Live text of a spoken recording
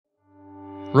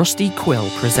Rusty Quill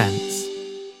presents.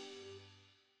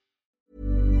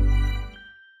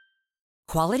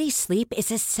 Quality sleep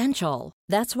is essential.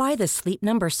 That's why the Sleep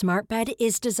Number Smart Bed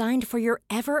is designed for your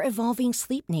ever-evolving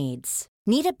sleep needs.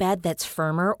 Need a bed that's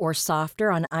firmer or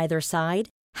softer on either side?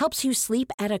 Helps you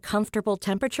sleep at a comfortable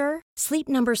temperature? Sleep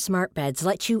Number Smart Beds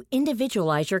let you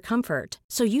individualize your comfort,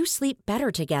 so you sleep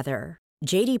better together.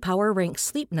 J.D. Power ranks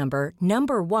Sleep Number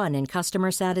number 1 in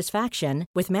customer satisfaction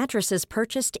with mattresses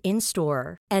purchased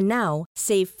in-store. And now,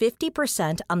 save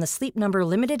 50% on the Sleep Number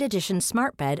Limited Edition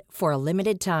Smart Bed for a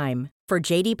limited time. For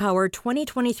J.D. Power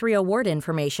 2023 award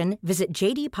information, visit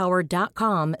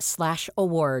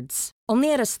jdpower.com/awards.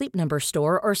 Only at a Sleep Number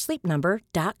store or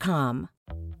sleepnumber.com.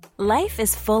 Life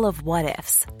is full of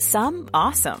what-ifs. Some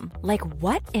awesome, like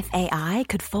what if AI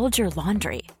could fold your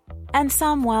laundry? And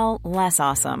some, well, less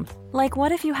awesome, like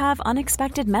what if you have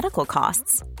unexpected medical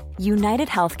costs? United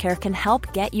Healthcare can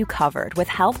help get you covered with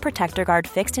Health Protector Guard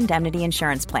fixed indemnity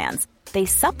insurance plans. They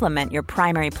supplement your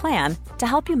primary plan to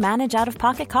help you manage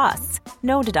out-of-pocket costs.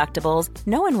 No deductibles,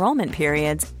 no enrollment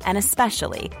periods, and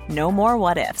especially no more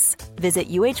what-ifs. Visit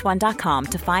uh1.com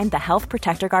to find the Health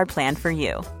Protector Guard plan for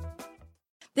you.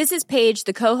 This is Paige,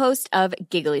 the co-host of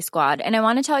Giggly Squad, and I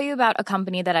want to tell you about a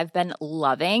company that I've been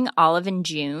loving, Olive &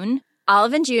 June.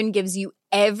 Olive & June gives you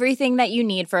everything that you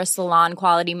need for a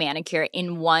salon-quality manicure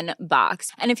in one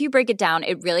box. And if you break it down,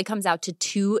 it really comes out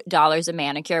to $2 a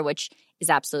manicure, which is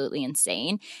absolutely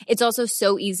insane. It's also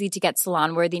so easy to get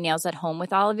salon-worthy nails at home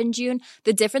with Olive & June.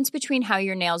 The difference between how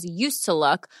your nails used to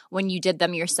look when you did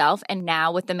them yourself and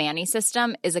now with the Mani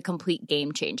system is a complete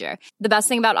game changer. The best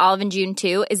thing about Olive & June,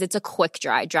 too, is it's a quick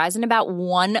dry. Dries in about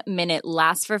 1 minute,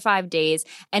 lasts for 5 days,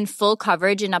 and full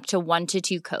coverage in up to 1 to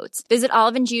 2 coats. Visit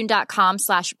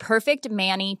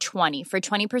oliveandjune.com/perfectmani20 for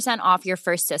 20% off your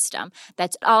first system.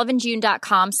 That's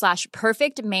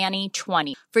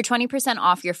oliveandjune.com/perfectmani20 for 20%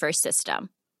 off your first system.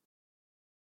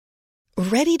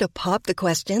 Ready to pop the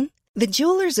question? The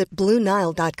jewelers at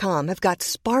BlueNile.com have got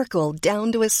sparkle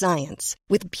down to a science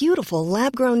with beautiful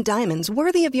lab-grown diamonds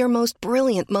worthy of your most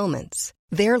brilliant moments.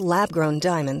 Their lab-grown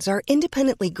diamonds are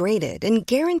independently graded and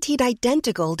guaranteed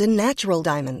identical to natural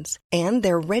diamonds, and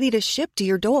they're ready to ship to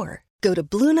your door. Go to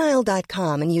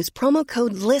BlueNile.com and use promo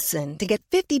code LISTEN to get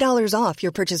 $50 off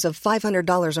your purchase of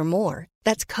 $500 or more.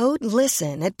 That's code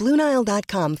LISTEN at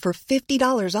BlueNile.com for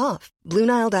 $50 off.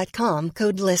 BlueNile.com,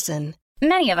 code LISTEN.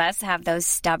 Many of us have those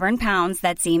stubborn pounds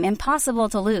that seem impossible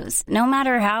to lose, no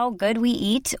matter how good we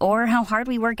eat or how hard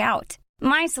we work out.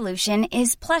 My solution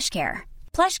is PlushCare.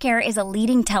 PlushCare is a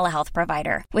leading telehealth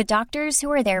provider with doctors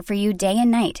who are there for you day and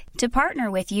night to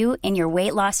partner with you in your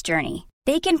weight loss journey.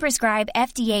 They can prescribe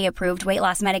FDA-approved weight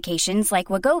loss medications like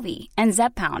Wegovy and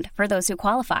Zepbound for those who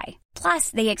qualify. Plus,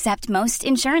 they accept most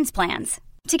insurance plans.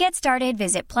 To get started,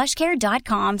 visit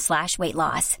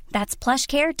plushcare.com/weightloss. That's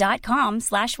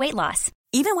plushcare.com/weightloss.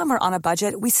 Even when we're on a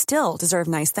budget, we still deserve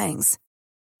nice things.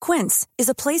 Quince is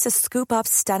a place to scoop up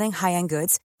stunning high-end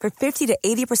goods for 50 to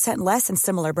 80% less than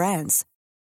similar brands.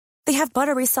 They have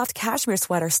buttery soft cashmere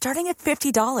sweaters starting at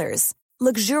 $50,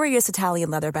 luxurious Italian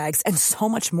leather bags, and so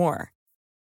much more.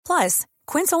 Plus,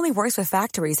 Quince only works with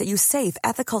factories that use safe,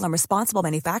 ethical, and responsible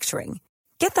manufacturing.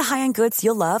 Get the high-end goods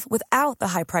you'll love without the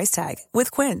high price tag with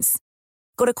Quince.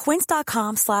 Go to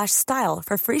quince.com/style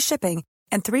for free shipping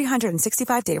and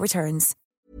 365-day returns.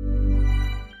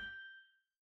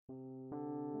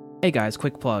 Hey guys,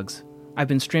 quick plugs. I've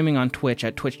been streaming on Twitch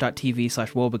at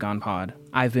twitch.tv/wobegonpod.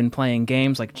 I've been playing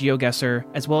games like GeoGuessr,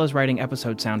 as well as writing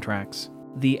episode soundtracks.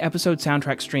 The episode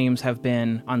soundtrack streams have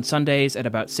been on Sundays at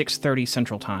about 6:30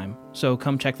 Central Time, so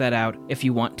come check that out if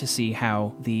you want to see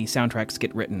how the soundtracks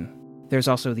get written. There's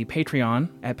also the Patreon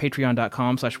at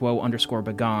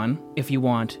patreon.com/woe_begone if you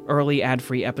want early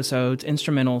ad-free episodes,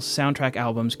 instrumentals, soundtrack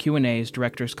albums, Q&As,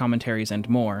 director's commentaries, and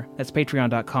more. That's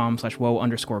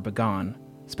patreon.com/woe_begone.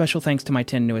 Special thanks to my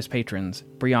 10 newest patrons: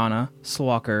 Brianna,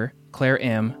 Slawker, Claire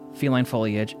M., Feline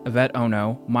Foliage, Yvette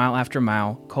Ono, Mile After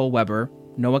Mile, Cole Weber,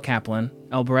 Noah Kaplan,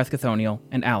 Elbereth Gathoniel,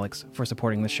 and Alex for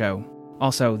supporting the show.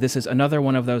 Also, this is another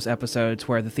one of those episodes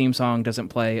where the theme song doesn't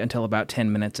play until about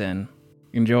 10 minutes in.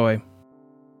 Enjoy.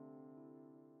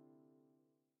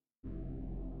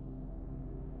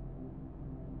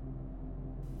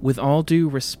 With all due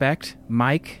respect,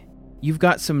 Mike, you've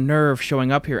got some nerve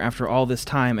showing up here after all this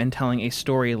time and telling a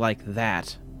story like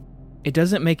that. It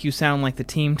doesn't make you sound like the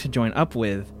team to join up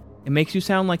with. It makes you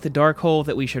sound like the dark hole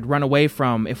that we should run away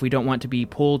from if we don't want to be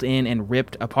pulled in and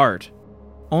ripped apart.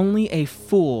 Only a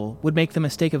fool would make the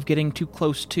mistake of getting too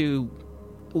close to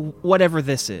whatever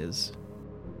this is.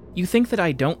 You think that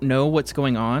I don't know what's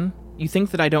going on? You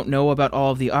think that I don't know about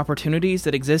all of the opportunities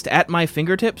that exist at my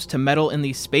fingertips to meddle in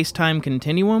the space-time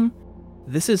continuum?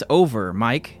 This is over,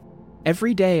 Mike.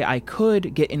 Every day I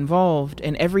could get involved,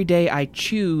 and every day I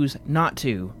choose not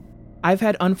to. I've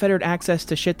had unfettered access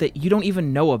to shit that you don't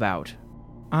even know about.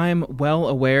 I'm well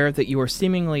aware that you are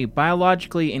seemingly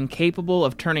biologically incapable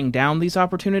of turning down these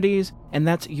opportunities, and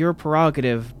that's your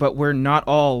prerogative, but we're not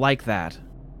all like that.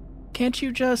 Can't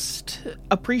you just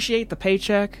appreciate the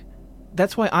paycheck?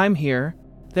 That's why I'm here.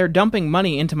 They're dumping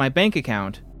money into my bank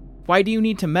account. Why do you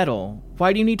need to meddle?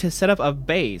 Why do you need to set up a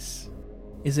base?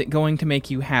 Is it going to make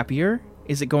you happier?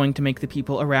 Is it going to make the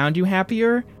people around you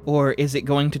happier? Or is it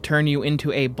going to turn you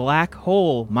into a black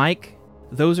hole, Mike?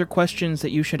 Those are questions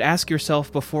that you should ask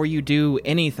yourself before you do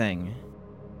anything.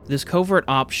 This covert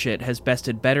ops shit has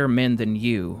bested better men than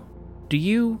you. Do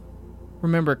you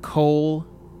remember Cole?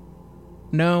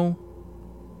 No?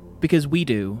 Because we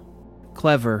do.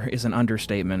 Clever is an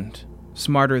understatement.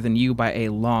 Smarter than you by a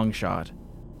long shot.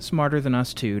 Smarter than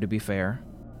us too, to be fair.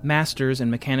 Masters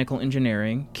in mechanical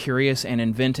engineering, curious and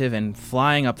inventive and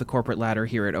flying up the corporate ladder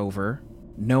here at Over.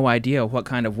 No idea what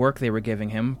kind of work they were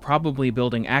giving him, probably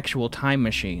building actual time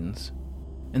machines.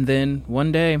 And then,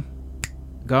 one day,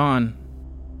 gone.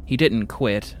 He didn't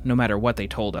quit, no matter what they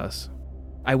told us.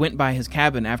 I went by his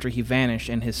cabin after he vanished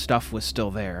and his stuff was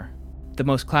still there. The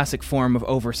most classic form of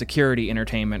over-security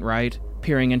entertainment, right?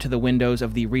 Peering into the windows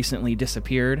of the recently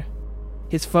disappeared.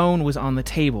 His phone was on the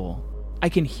table. I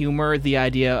can humor the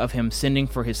idea of him sending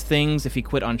for his things if he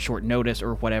quit on short notice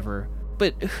or whatever,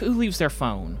 but who leaves their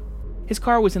phone? His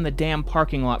car was in the damn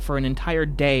parking lot for an entire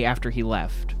day after he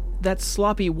left. That's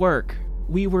sloppy work.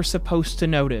 We were supposed to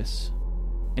notice.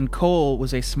 And Cole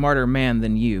was a smarter man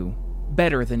than you.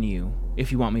 Better than you,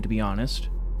 if you want me to be honest.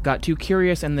 Got too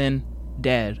curious and then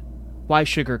dead. Why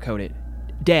sugarcoat it?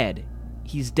 Dead.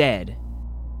 He's dead.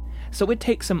 So it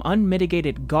takes some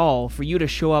unmitigated gall for you to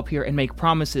show up here and make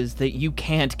promises that you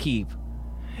can't keep.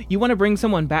 You want to bring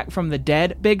someone back from the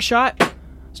dead, big shot?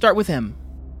 Start with him.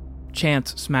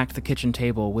 Chance smacked the kitchen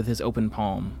table with his open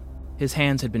palm. His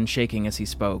hands had been shaking as he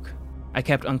spoke. I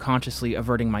kept unconsciously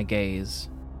averting my gaze.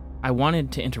 I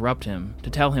wanted to interrupt him, to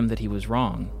tell him that he was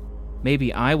wrong.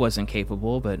 Maybe I wasn't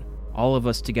capable, but all of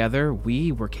us together,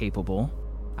 we were capable.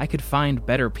 I could find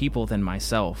better people than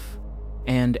myself.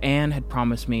 And Anne had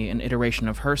promised me an iteration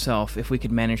of herself if we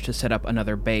could manage to set up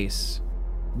another base.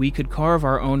 We could carve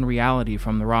our own reality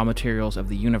from the raw materials of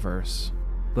the universe.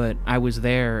 But I was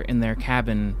there in their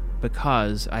cabin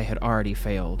because I had already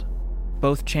failed.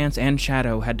 Both Chance and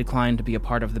Shadow had declined to be a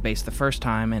part of the base the first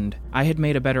time, and I had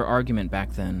made a better argument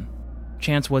back then.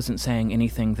 Chance wasn't saying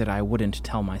anything that I wouldn't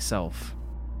tell myself.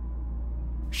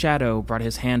 Shadow brought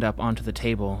his hand up onto the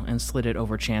table and slid it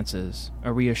over Chance's,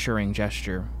 a reassuring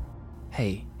gesture.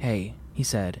 Hey, he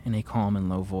said in a calm and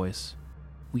low voice.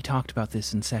 We talked about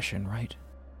this in session, right?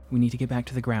 We need to get back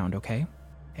to the ground, okay?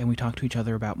 And we talked to each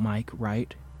other about Mike,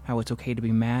 right? How it's okay to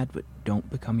be mad, but don't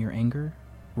become your anger,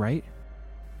 right?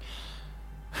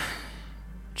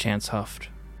 Chance huffed.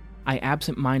 I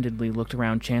absent-mindedly looked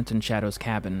around Chance and Shadow's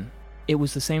cabin. It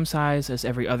was the same size as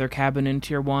every other cabin in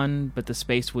Tier 1, but the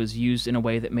space was used in a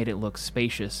way that made it look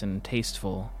spacious and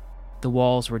tasteful. The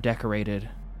walls were decorated,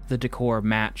 the decor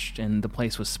matched, and the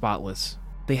place was spotless.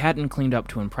 They hadn't cleaned up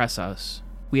to impress us.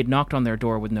 We had knocked on their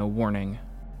door with no warning.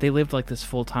 They lived like this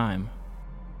full time.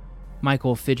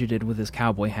 Michael fidgeted with his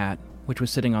cowboy hat, which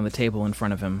was sitting on the table in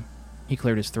front of him. He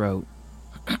cleared his throat.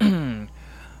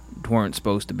 "'Tweren't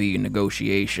supposed to be a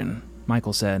negotiation,"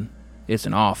 Michael said. "It's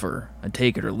an offer, a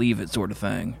take it or leave it sort of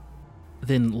thing."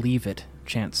 "Then leave it,"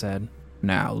 Chance said.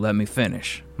 "Now, let me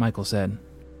finish," Michael said.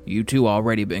 "You two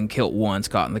already been killed once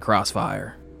caught in the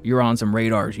crossfire. You're on some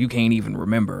radars you can't even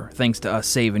remember, thanks to us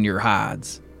saving your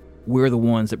hides. We're the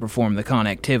ones that performed the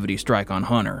connectivity strike on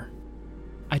Hunter."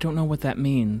 "I don't know what that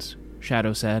means,"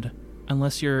 Shadow said.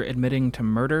 "Unless you're admitting to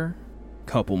murder?"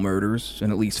 "Couple murders,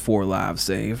 and at least 4 lives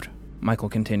saved," Michael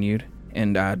continued.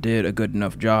 "And I did a good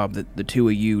enough job that the two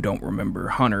of you don't remember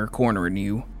Hunter cornering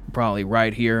you, probably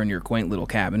right here in your quaint little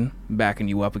cabin, backing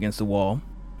you up against the wall,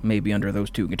 maybe under those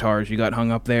 2 guitars you got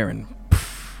hung up there, and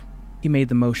poof." He made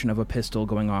the motion of a pistol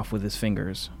going off with his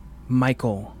fingers.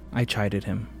 "Michael," I chided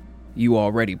him. "You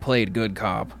already played good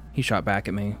cop," he shot back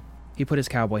at me. He put his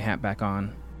cowboy hat back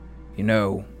on. "You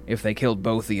know, if they killed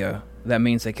both of you, that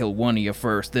means they killed one of you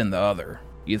first, then the other.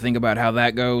 You think about how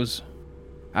that goes?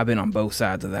 I've been on both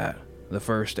sides of that, the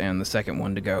first and the second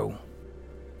one to go.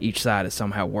 Each side is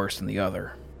somehow worse than the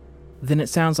other." "Then it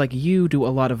sounds like you do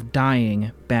a lot of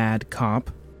dying, bad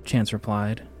cop," Chance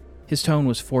replied. His tone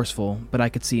was forceful, but I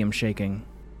could see him shaking.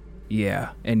 "Yeah,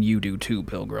 and you do too,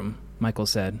 Pilgrim," Michael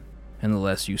said. and the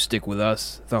less you stick with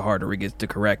us, the harder it gets to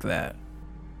correct that.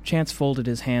 Chance folded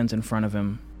his hands in front of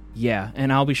him. Yeah,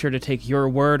 and I'll be sure to take your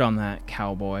word on that,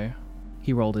 cowboy.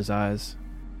 He rolled his eyes.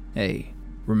 Hey,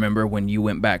 remember when you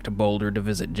went back to Boulder to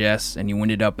visit Jess and you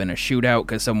ended up in a shootout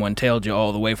because someone tailed you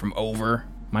all the way from over?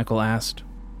 Michael asked.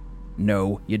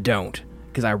 No, you don't,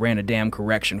 because I ran a damn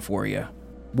correction for you.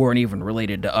 Weren't even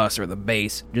related to us or the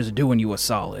base, just doing you a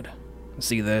solid.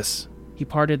 See this? He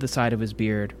parted the side of his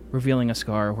beard, revealing a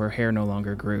scar where hair no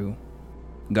longer grew.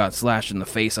 Got slashed in the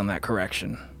face on that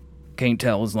correction. Can't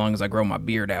tell as long as I grow my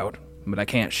beard out, but I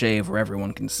can't shave where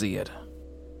everyone can see it.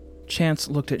 Chance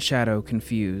looked at Shadow,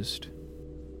 confused.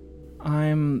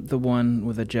 I'm the one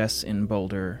with a Jess in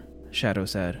Boulder, Shadow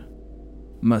said.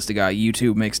 Must've got you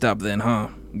two mixed up then, huh?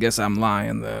 Guess I'm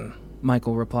lying then,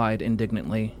 Michael replied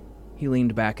indignantly. He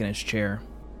leaned back in his chair.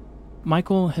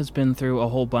 Michael has been through a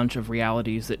whole bunch of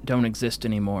realities that don't exist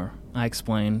anymore, I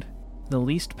explained. The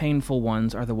least painful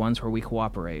ones are the ones where we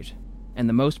cooperate, and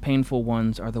the most painful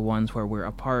ones are the ones where we're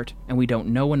apart and we don't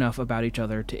know enough about each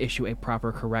other to issue a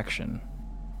proper correction.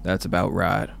 That's about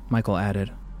right, Michael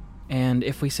added. And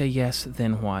if we say yes,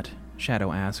 then what?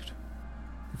 Shadow asked.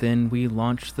 Then we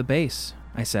launch the base,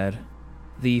 I said.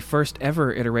 The first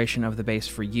ever iteration of the base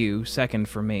for you, second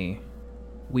for me.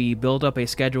 We build up a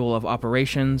schedule of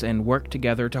operations and work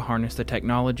together to harness the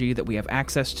technology that we have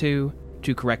access to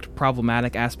correct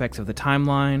problematic aspects of the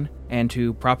timeline, and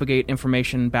to propagate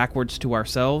information backwards to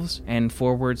ourselves and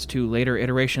forwards to later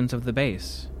iterations of the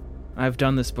base. I've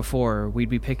done this before, we'd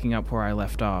be picking up where I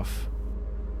left off.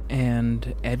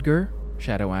 And Edgar?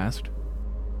 Shadow asked.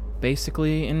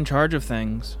 Basically in charge of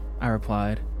things, I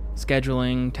replied.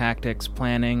 Scheduling, tactics,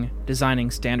 planning,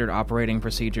 designing standard operating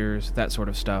procedures, that sort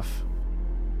of stuff.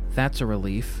 That's a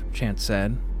relief, Chance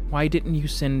said. Why didn't you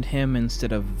send him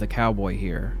instead of the cowboy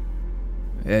here?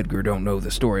 Edgar don't know the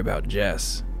story about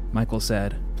Jess, Michael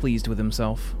said, pleased with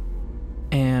himself.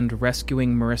 And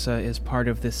rescuing Marissa is part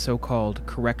of this so-called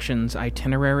corrections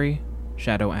itinerary?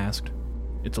 Shadow asked.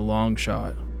 It's a long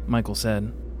shot, Michael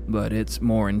said, but it's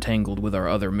more entangled with our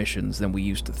other missions than we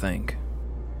used to think.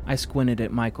 I squinted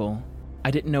at Michael. I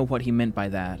didn't know what he meant by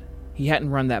that. He hadn't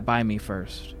run that by me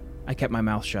first. I kept my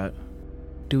mouth shut.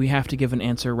 Do we have to give an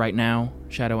answer right now?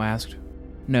 Shadow asked.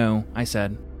 No, I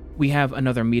said. We have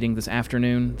another meeting this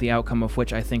afternoon, the outcome of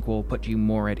which I think will put you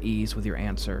more at ease with your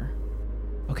answer.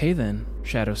 Okay then,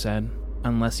 Shadow said.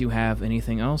 Unless you have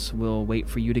anything else, we'll wait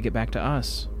for you to get back to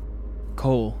us.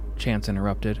 Cole, Chance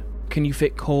interrupted. Can you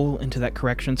fit Cole into that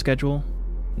correction schedule?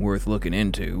 Worth looking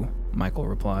into, Michael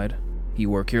replied. You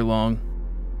work here long?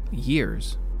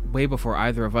 Years. Way before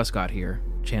either of us got here,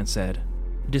 Chance said.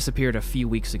 Disappeared a few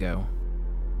weeks ago.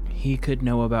 He could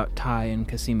know about Ty and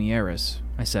Casimieris,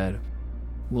 I said.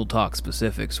 We'll talk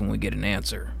specifics when we get an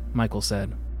answer, Michael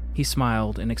said. He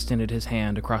smiled and extended his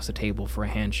hand across the table for a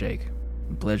handshake.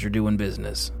 Pleasure doing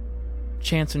business.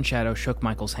 Chance and Shadow shook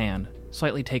Michael's hand,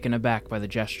 slightly taken aback by the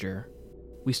gesture.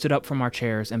 We stood up from our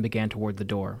chairs and began toward the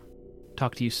door.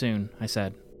 Talk to you soon, I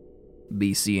said.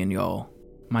 Be seeing y'all.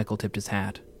 Michael tipped his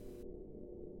hat.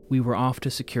 We were off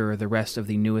to secure the rest of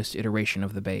the newest iteration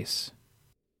of the base.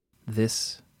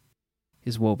 This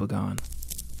is Woebegone.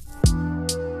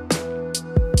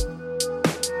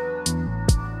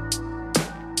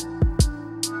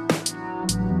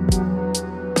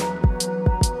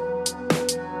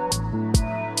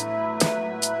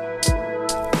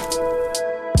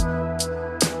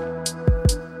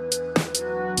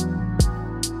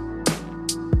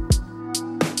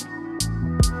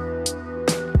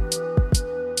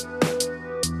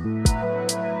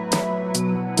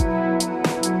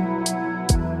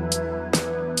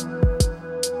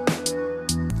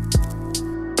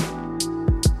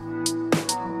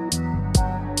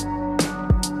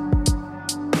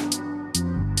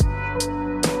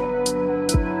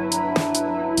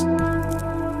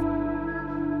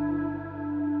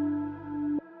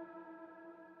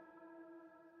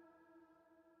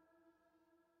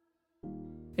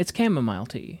 It's chamomile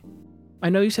tea. I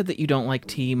know you said that you don't like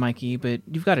tea, Mikey, but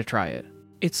you've got to try it.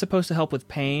 It's supposed to help with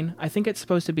pain. I think it's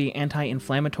supposed to be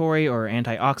anti-inflammatory or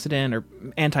antioxidant or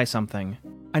anti-something.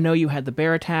 I know you had the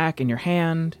bear attack in your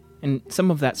hand, and some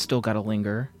of that still gotta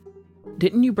linger.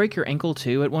 Didn't you break your ankle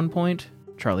too at one point?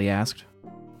 Charlie asked.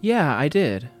 Yeah, I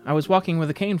did. I was walking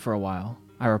with a cane for a while,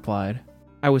 I replied.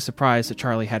 I was surprised that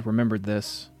Charlie had remembered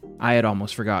this. I had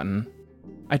almost forgotten.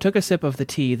 I took a sip of the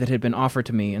tea that had been offered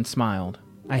to me and smiled.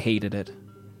 I hated it.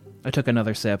 I took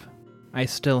another sip. I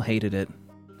still hated it.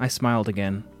 I smiled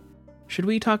again. Should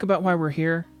we talk about why we're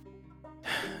here?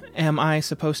 Am I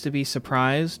supposed to be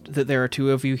surprised that there are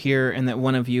two of you here and that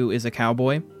one of you is a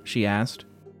cowboy? She asked.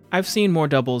 I've seen more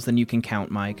doubles than you can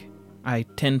count, Mike. I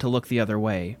tend to look the other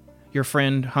way. Your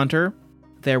friend, Hunter?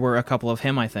 There were a couple of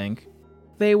him, I think.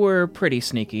 They were pretty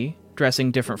sneaky,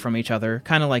 dressing different from each other,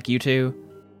 kind of like you two.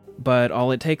 But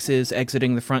all it takes is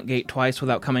exiting the front gate twice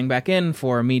without coming back in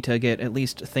for me to get at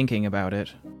least thinking about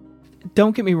it.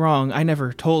 Don't get me wrong, I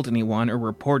never told anyone or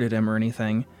reported him or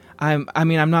anything. I'm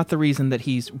not the reason that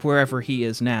he's wherever he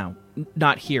is now.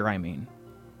 Not here, I mean.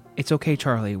 It's okay,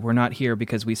 Charlie, we're not here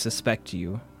because we suspect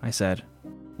you, I said.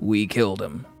 We killed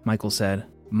him, Michael said.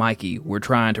 Mikey, we're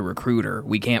trying to recruit her.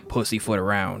 We can't pussyfoot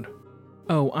around.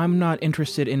 Oh, I'm not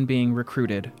interested in being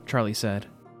recruited, Charlie said.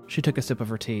 She took a sip of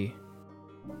her tea.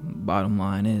 Bottom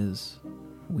line is,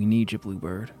 we need you,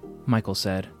 Bluebird, Michael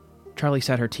said. Charlie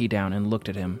sat her tea down and looked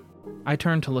at him. I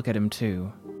turned to look at him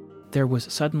too. There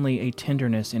was suddenly a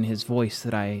tenderness in his voice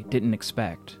that I didn't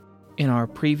expect. In our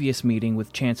previous meeting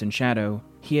with Chance and Shadow,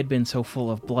 he had been so full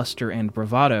of bluster and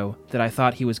bravado that I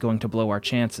thought he was going to blow our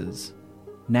chances.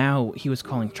 Now he was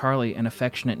calling Charlie an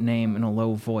affectionate name in a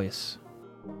low voice.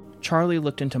 Charlie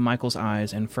looked into Michael's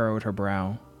eyes and furrowed her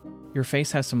brow. Your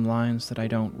face has some lines that I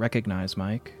don't recognize,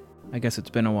 Mike. I guess it's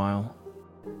been a while.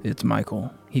 It's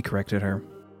Michael, he corrected her.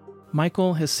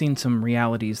 Michael has seen some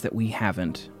realities that we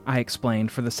haven't, I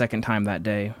explained for the second time that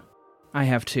day. I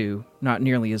have too, not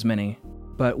nearly as many.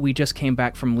 But we just came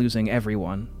back from losing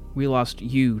everyone. We lost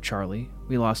you, Charlie.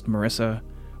 We lost Marissa.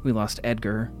 We lost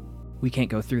Edgar. We can't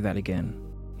go through that again.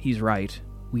 He's right.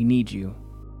 We need you.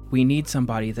 We need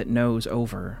somebody that knows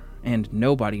over, and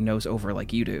nobody knows over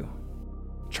like you do.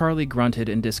 Charlie grunted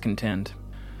in discontent.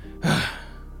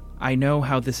 I know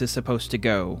how this is supposed to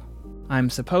go. I'm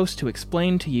supposed to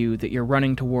explain to you that you're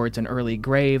running towards an early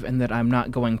grave and that I'm not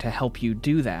going to help you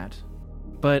do that.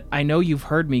 But I know you've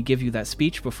heard me give you that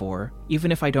speech before,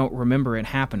 even if I don't remember it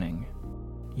happening.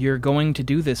 You're going to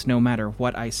do this no matter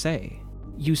what I say.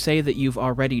 You say that you've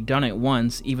already done it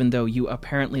once, even though you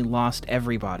apparently lost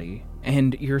everybody,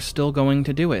 and you're still going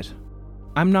to do it.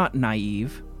 I'm not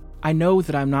naive. I know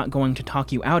that I'm not going to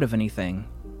talk you out of anything.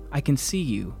 I can see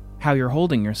you, how you're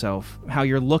holding yourself, how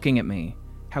you're looking at me,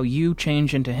 how you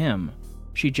change into him.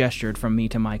 She gestured from me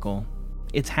to Michael.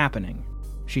 It's happening.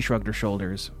 She shrugged her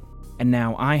shoulders. And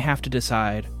now I have to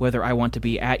decide whether I want to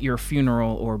be at your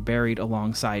funeral or buried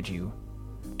alongside you.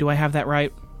 Do I have that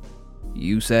right?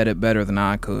 You said it better than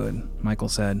I could, Michael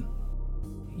said.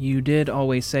 You did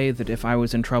always say that if I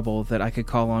was in trouble that I could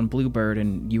call on Bluebird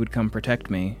and you would come protect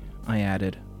me, I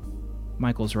added.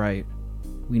 Michael's right.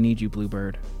 We need you,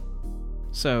 Bluebird.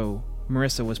 So,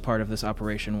 Marissa was part of this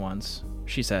operation once,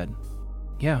 she said.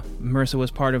 Yeah, Marissa was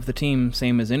part of the team,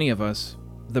 same as any of us.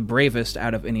 The bravest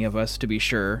out of any of us, to be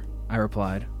sure, I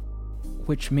replied.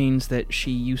 Which means that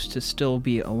she used to still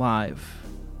be alive.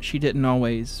 She didn't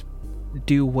always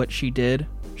do what she did,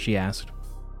 she asked.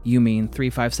 You mean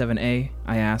 357A?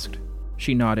 I asked.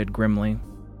 She nodded grimly.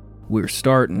 We're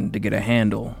starting to get a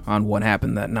handle on what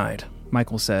happened that night,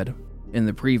 Michael said. In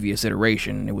the previous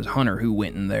iteration, it was Hunter who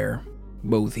went in there.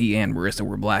 Both he and Marissa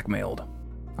were blackmailed.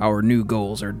 Our new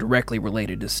goals are directly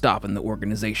related to stopping the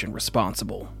organization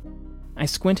responsible. I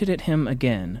squinted at him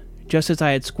again, just as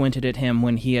I had squinted at him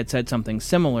when he had said something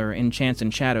similar in Chance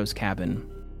and Shadow's cabin.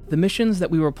 The missions that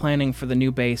we were planning for the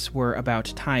new base were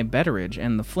about Ty Betteridge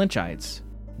and the Flinchites.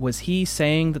 Was he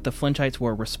saying that the Flinchites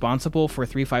were responsible for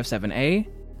 357A?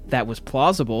 That was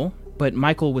plausible, but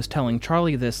Michael was telling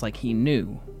Charlie this like he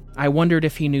knew. I wondered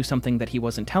if he knew something that he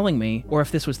wasn't telling me, or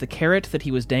if this was the carrot that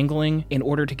he was dangling in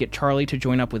order to get Charlie to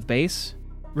join up with Base.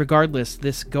 Regardless,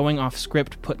 this going off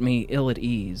script put me ill at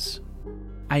ease.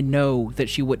 I know that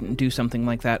she wouldn't do something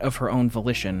like that of her own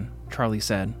volition, Charlie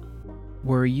said.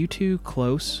 Were you two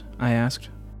close? I asked.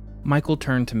 Michael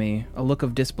turned to me, a look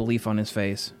of disbelief on his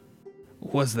face.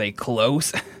 Was they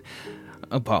close?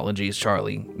 Apologies,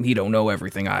 Charlie. You don't know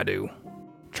everything I do.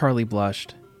 Charlie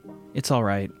blushed. It's all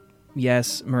right.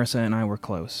 Yes, Marissa and I were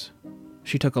close.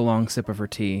 She took a long sip of her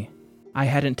tea. I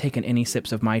hadn't taken any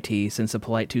sips of my tea since the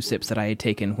polite 2 sips that I had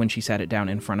taken when she sat it down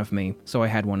in front of me, so I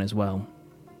had one as well.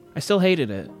 I still hated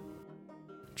it.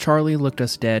 Charlie looked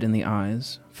us dead in the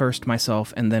eyes, first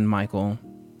myself and then Michael.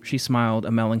 She smiled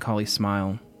a melancholy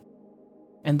smile.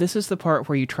 And this is the part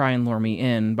where you try and lure me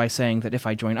in by saying that if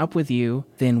I join up with you,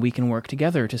 then we can work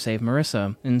together to save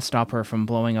Marissa and stop her from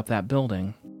blowing up that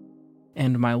building.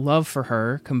 And my love for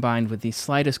her, combined with the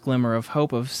slightest glimmer of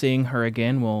hope of seeing her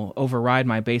again, will override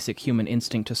my basic human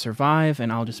instinct to survive,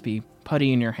 and I'll just be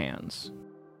putty in your hands.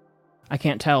 I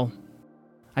can't tell.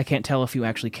 I can't tell if you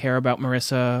actually care about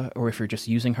Marissa, or if you're just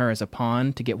using her as a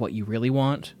pawn to get what you really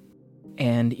want.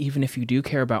 And even if you do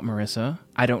care about Marissa,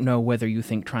 I don't know whether you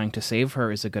think trying to save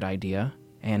her is a good idea,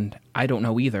 and I don't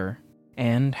know either.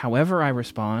 And however I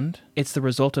respond, it's the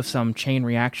result of some chain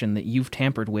reaction that you've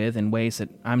tampered with in ways that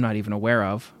I'm not even aware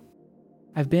of.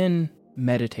 I've been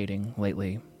meditating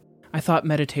lately. I thought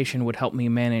meditation would help me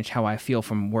manage how I feel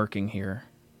from working here.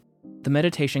 The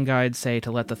meditation guides say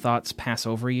to let the thoughts pass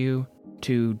over you,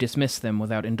 to dismiss them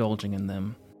without indulging in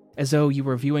them, as though you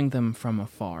were viewing them from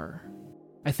afar.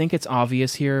 I think it's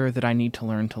obvious here that I need to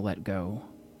learn to let go.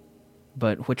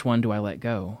 But which one do I let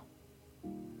go?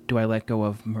 Do I let go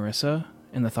of Marissa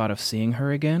and the thought of seeing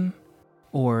her again?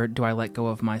 Or do I let go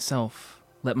of myself,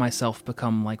 let myself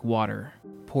become like water,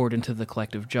 poured into the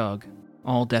collective jug,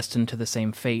 all destined to the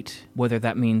same fate, whether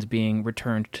that means being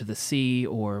returned to the sea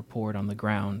or poured on the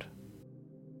ground?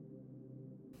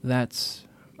 That's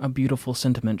a beautiful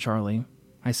sentiment, Charlie,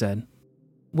 I said.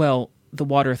 Well, the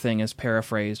water thing is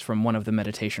paraphrased from one of the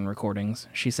meditation recordings,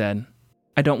 she said.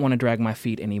 I don't want to drag my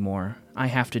feet anymore. I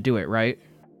have to do it, right?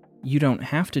 You don't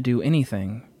have to do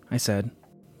anything, I said.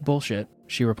 Bullshit,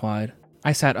 she replied.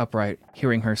 I sat upright,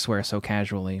 hearing her swear so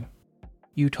casually.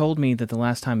 You told me that the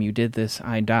last time you did this,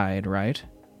 I died, right?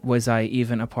 Was I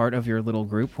even a part of your little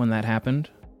group when that happened?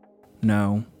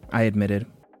 No, I admitted.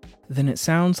 Then it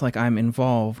sounds like I'm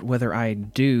involved whether I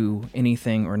do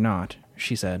anything or not,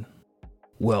 she said.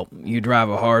 Well, you drive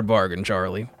a hard bargain,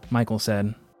 Charlie, Michael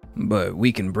said. But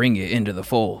we can bring you into the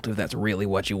fold if that's really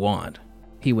what you want.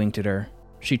 He winked at her.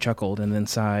 She chuckled and then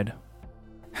sighed.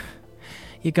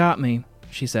 You got me,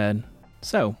 she said.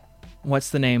 So,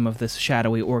 what's the name of this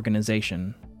shadowy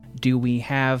organization? Do we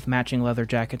have matching leather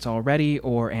jackets already,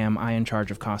 or am I in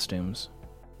charge of costumes?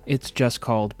 It's just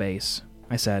called Base,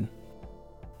 I said.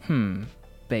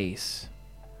 Base.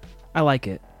 I like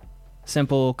it.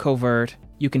 Simple, covert,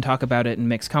 you can talk about it in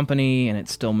mixed company, and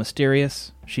it's still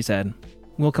mysterious, she said.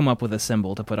 We'll come up with a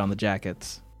symbol to put on the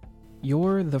jackets.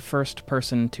 You're the first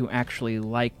person to actually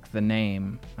like the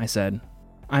name, I said.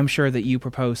 I'm sure that you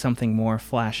propose something more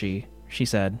flashy, she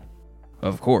said.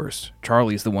 Of course,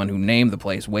 Charlie's the one who named the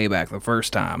place way back the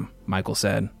first time, Michael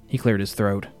said. He cleared his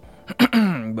throat.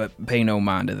 But pay no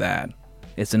mind to that.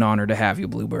 It's an honor to have you,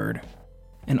 Bluebird.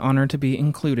 An honor to be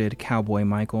included, Cowboy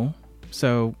Michael.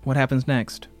 So, what happens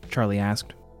next? Charlie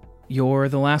asked. You're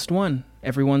the last one.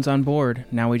 Everyone's on board.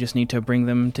 Now we just need to bring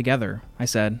them together, I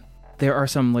said. There are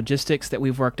some logistics that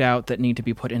we've worked out that need to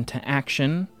be put into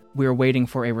action. We're waiting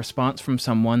for a response from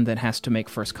someone that has to make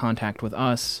first contact with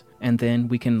us, and then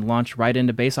we can launch right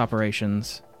into base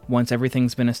operations. Once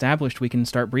everything's been established, we can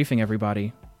start briefing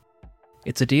everybody.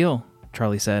 It's a deal,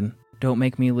 Charlie said. Don't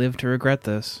make me live to regret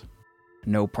this.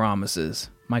 No promises,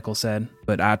 Michael said,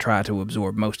 but I try to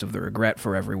absorb most of the regret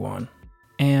for everyone.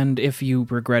 And if you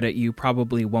regret it, you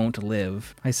probably won't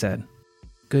live, I said.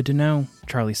 Good to know,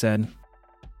 Charlie said.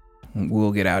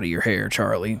 We'll get out of your hair,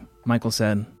 Charlie, Michael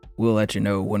said. We'll let you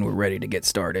know when we're ready to get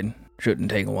started.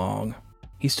 Shouldn't take long.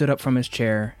 He stood up from his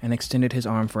chair and extended his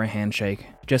arm for a handshake,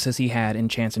 just as he had in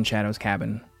Chance and Shadow's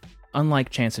cabin. Unlike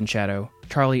Chance and Shadow,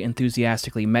 Charlie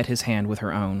enthusiastically met his hand with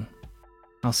her own.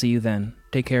 I'll see you then.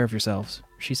 Take care of yourselves,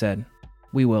 she said.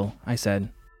 We will, I said.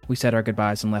 We said our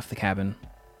goodbyes and left the cabin.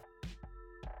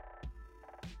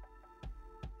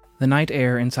 The night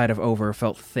air inside of Over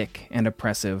felt thick and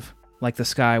oppressive, like the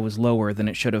sky was lower than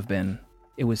it should have been.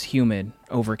 It was humid,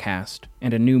 overcast,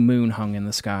 and a new moon hung in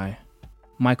the sky.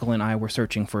 Michael and I were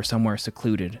searching for somewhere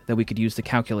secluded that we could use the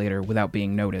calculator without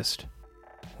being noticed.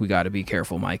 We gotta be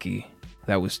careful, Mikey.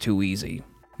 That was too easy,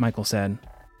 Michael said.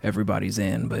 Everybody's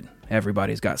in, but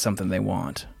everybody's got something they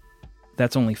want.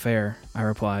 That's only fair, I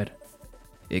replied.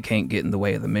 It can't get in the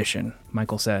way of the mission,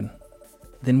 Michael said.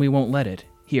 Then we won't let it.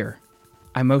 Here.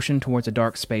 I motioned towards a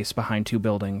dark space behind two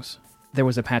buildings. There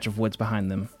was a patch of woods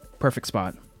behind them. Perfect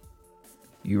spot.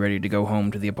 You ready to go home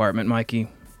to the apartment, Mikey?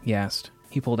 He asked.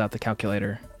 He pulled out the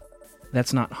calculator.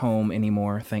 That's not home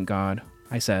anymore, thank God,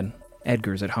 I said.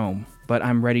 Edgar's at home, but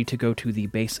I'm ready to go to the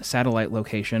base satellite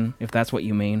location, if that's what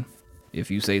you mean. If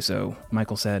you say so,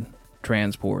 Michael said.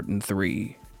 Transport in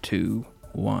 3, 2,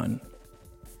 1.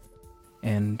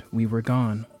 And we were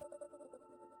gone.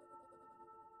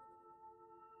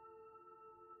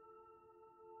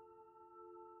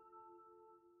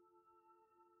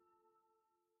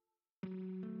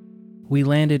 We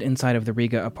landed inside of the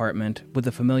Riga apartment with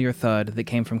the familiar thud that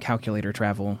came from calculator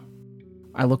travel.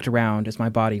 I looked around as my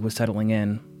body was settling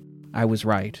in. I was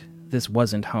right. This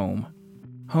wasn't home.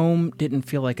 Home didn't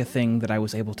feel like a thing that I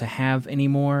was able to have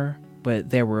anymore, but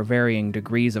there were varying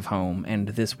degrees of home, and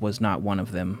this was not one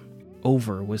of them.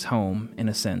 Over was home, in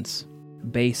a sense.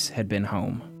 Base had been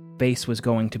home. Base was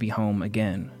going to be home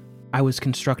again. I was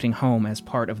constructing home as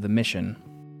part of the mission.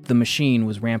 The machine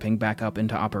was ramping back up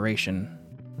into operation.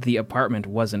 The apartment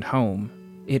wasn't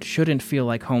home. It shouldn't feel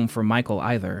like home for Michael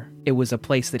either. It was a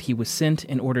place that he was sent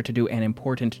in order to do an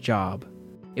important job.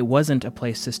 It wasn't a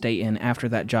place to stay in after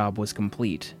that job was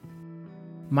complete.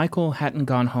 Michael hadn't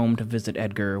gone home to visit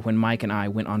Edgar when Mike and I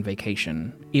went on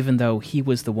vacation, even though he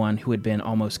was the one who had been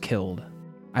almost killed.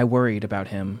 I worried about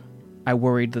him. I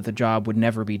worried that the job would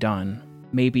never be done.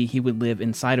 Maybe he would live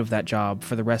inside of that job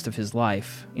for the rest of his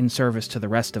life, in service to the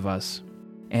rest of us.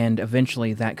 And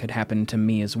eventually that could happen to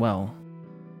me as well.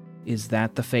 Is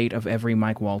that the fate of every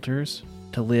Mike Walters?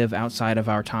 To live outside of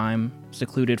our time,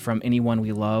 secluded from anyone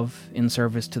we love, in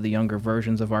service to the younger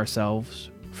versions of ourselves,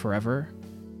 forever?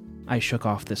 I shook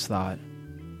off this thought.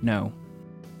 No.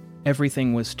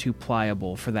 Everything was too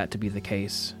pliable for that to be the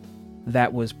case.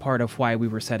 That was part of why we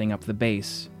were setting up the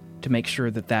base, to make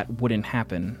sure that that wouldn't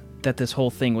happen, that this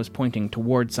whole thing was pointing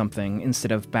toward something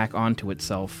instead of back onto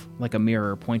itself, like a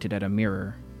mirror pointed at a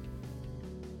mirror.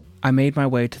 I made my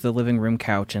way to the living room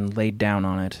couch and laid down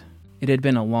on it. It had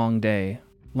been a long day,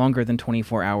 longer than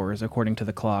 24 hours according to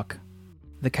the clock.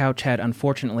 The couch had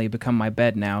unfortunately become my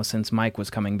bed now since Mike was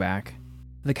coming back.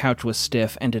 The couch was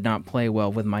stiff and did not play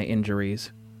well with my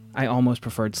injuries. I almost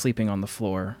preferred sleeping on the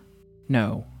floor.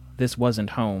 No, this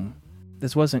wasn't home.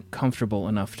 This wasn't comfortable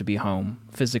enough to be home,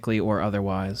 physically or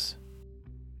otherwise.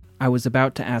 I was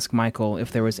about to ask Michael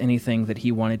if there was anything that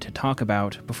he wanted to talk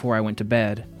about before I went to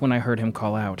bed when I heard him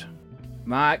call out.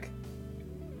 "Mike?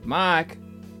 Mike?"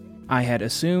 I had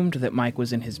assumed that Mike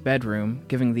was in his bedroom,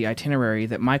 giving the itinerary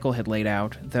that Michael had laid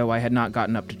out, though I had not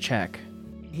gotten up to check.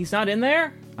 "He's not in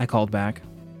there?" I called back.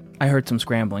 I heard some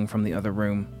scrambling from the other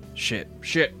room. Shit.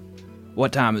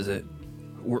 What time is it?"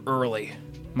 "We're early,"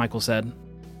 Michael said.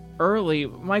 "Early?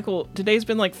 Michael, today's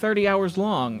been like 30 hours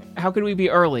long. How could we be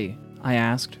early?" I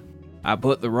asked. "I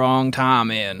put the wrong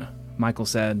time in," Michael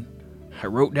said. "I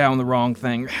wrote down the wrong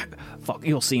thing. Fuck,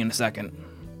 you'll see in a second."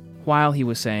 While he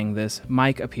was saying this,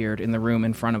 Mike appeared in the room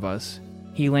in front of us.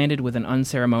 He landed with an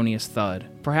unceremonious thud,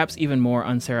 perhaps even more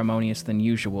unceremonious than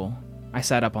usual. I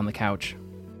sat up on the couch.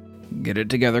 "Get it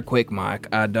together quick, Mike.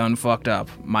 I done fucked up.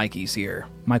 Mikey's here,"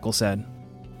 Michael said.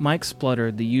 Mike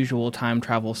spluttered the usual time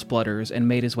travel splutters and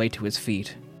made his way to his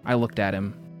feet. I looked at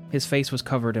him. His face was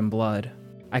covered in blood.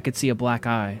 I could see a black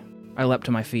eye. I leapt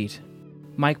to my feet.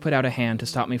 Mike put out a hand to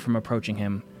stop me from approaching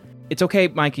him. "It's okay,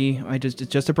 Mikey. It's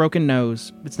just a broken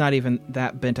nose. It's not even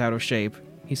that bent out of shape,"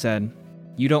 he said.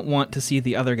 "You don't want to see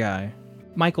the other guy."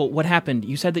 "Michael, what happened?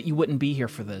 You said that you wouldn't be here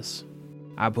for this."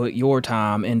 "I put your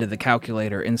time into the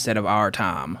calculator instead of our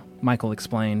time," Michael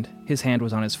explained. His hand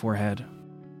was on his forehead.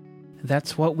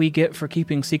 "That's what we get for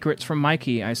keeping secrets from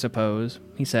Mikey, I suppose,"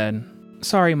 he said.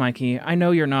 "Sorry, Mikey. I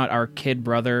know you're not our kid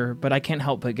brother, but I can't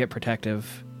help but get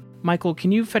protective. Michael,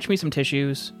 can you fetch me some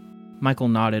tissues?" Michael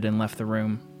nodded and left the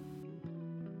room.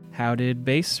 "How did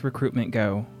base recruitment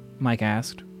go?" Mike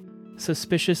asked.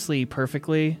 "Suspiciously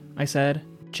perfectly," I said.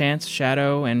 "Chance,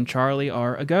 Shadow, and Charlie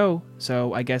are a go,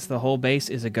 so I guess the whole base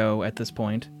is a go at this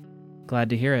point." "Glad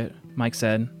to hear it," Mike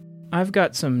said. "I've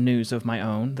got some news of my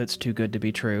own that's too good to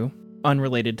be true.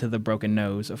 Unrelated to the broken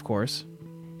nose, of course."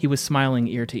 He was smiling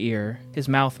ear to ear, his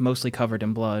mouth mostly covered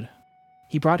in blood.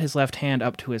 He brought his left hand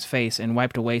up to his face and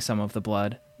wiped away some of the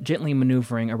blood, gently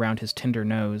maneuvering around his tender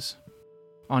nose.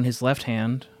 On his left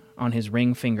hand, on his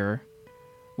ring finger,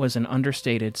 was an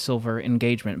understated silver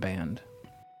engagement band.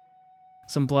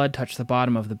 Some blood touched the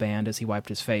bottom of the band as he wiped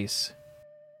his face.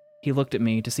 He looked at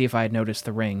me to see if I had noticed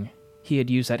the ring. He had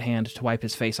used that hand to wipe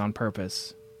his face on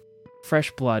purpose.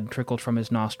 Fresh blood trickled from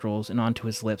his nostrils and onto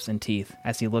his lips and teeth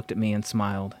as he looked at me and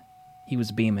smiled. He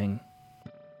was beaming.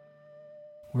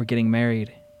 "We're getting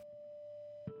married."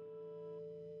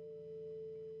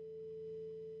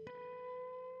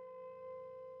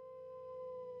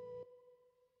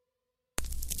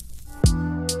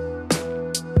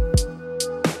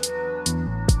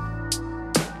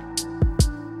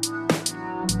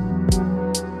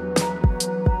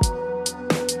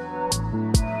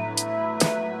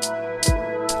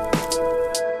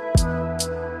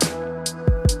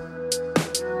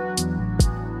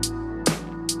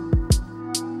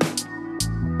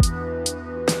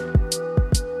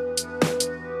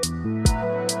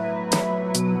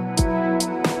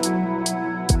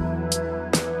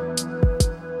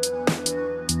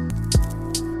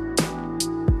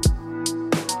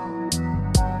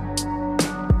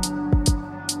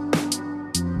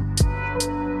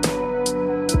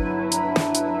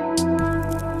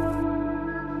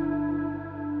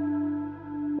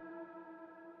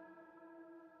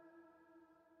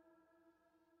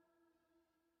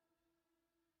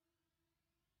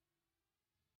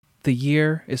 The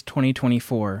year is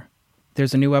 2024.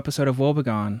 There's a new episode of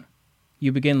Woebegone.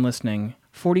 You begin listening.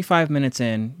 45 minutes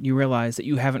in, you realize that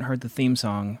you haven't heard the theme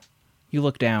song. You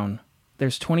look down.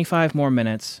 There's 25 more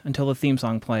minutes until the theme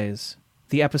song plays.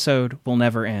 The episode will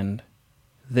never end.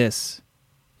 This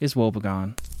is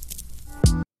Woebegone.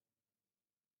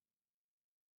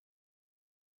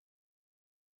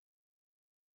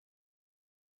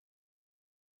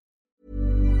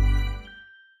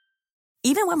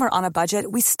 Even when we're on a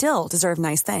budget, we still deserve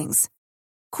nice things.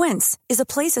 Quince is a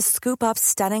place to scoop up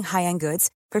stunning high-end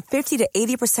goods for 50 to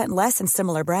 80% less than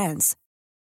similar brands.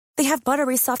 They have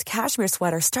buttery soft cashmere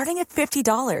sweaters starting at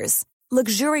 $50,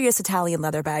 luxurious Italian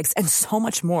leather bags, and so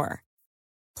much more.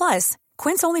 Plus,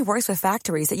 Quince only works with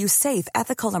factories that use safe,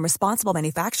 ethical, and responsible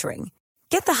manufacturing.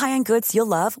 Get the high-end goods you'll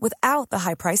love without the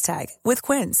high price tag with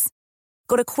Quince.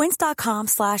 Go to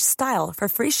quince.com/style for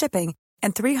free shipping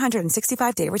and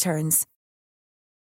 365-day returns.